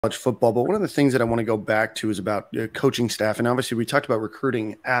college football, but one of the things that I want to go back to is about coaching staff. And obviously we talked about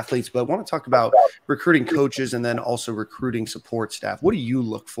recruiting athletes, but I want to talk about recruiting coaches and then also recruiting support staff. What do you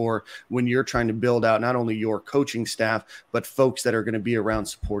look for when you're trying to build out not only your coaching staff, but folks that are going to be around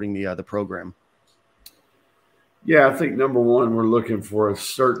supporting the program? Yeah, I think number one, we're looking for a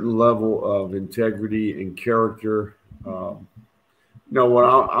certain level of integrity and character. What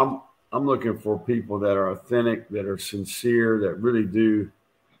I'm looking for people that are authentic, that are sincere, that really do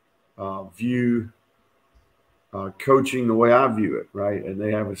view coaching the way I view it, right? And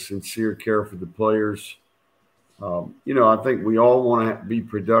they have a sincere care for the players. I think we all want to be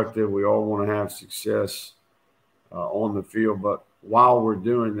productive. We all want to have success on the field. But while we're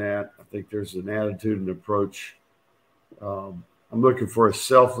doing that, I think there's an attitude and approach. I'm looking for a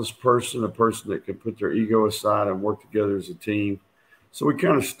selfless person, a person that can put their ego aside and work together as a team. So we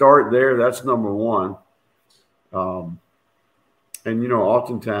kind of start there. That's number one.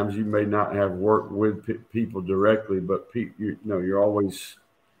 Oftentimes you may not have worked with people directly, but you're always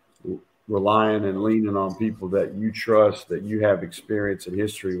relying and leaning on people that you trust, that you have experience and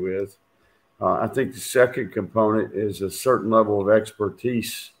history with. I think the second component is a certain level of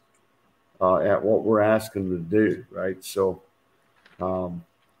expertise at what we're asking them to do, right? So,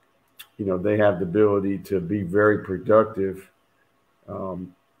 they have the ability to be very productive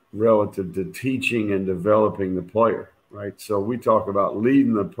relative to teaching and developing the player, right? So we talk about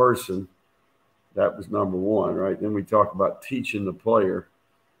leading the person. That was number one, right? Then we talk about teaching the player,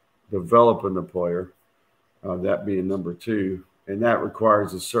 developing the player, that being number two. And that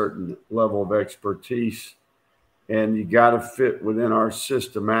requires a certain level of expertise. And you got to fit within our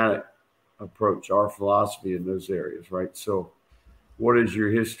systematic approach, our philosophy in those areas, right? So what is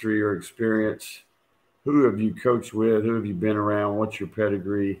your history or experience? Who have you coached with? Who have you been around? What's your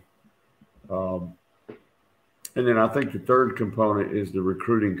pedigree? And then I think the third component is the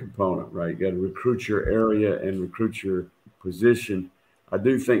recruiting component, right? You got to recruit your area and recruit your position. I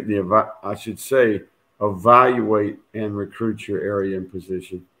do think evaluate and recruit your area and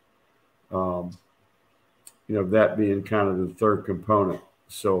position. That being kind of the third component.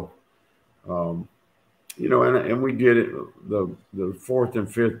 So, and we did it. The fourth and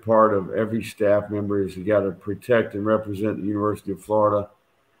fifth part of every staff member is you got to protect and represent the University of Florida.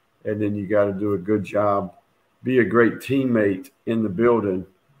 And then you got to do a good job, be a great teammate in the building.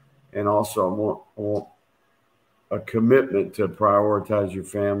 And also I want a commitment to prioritize your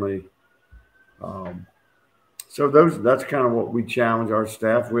family. So that's kind of what we challenge our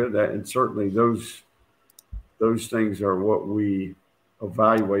staff with. And certainly those things are what we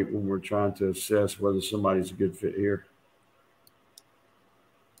evaluate when we're trying to assess whether somebody's a good fit here.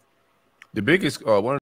 The biggest one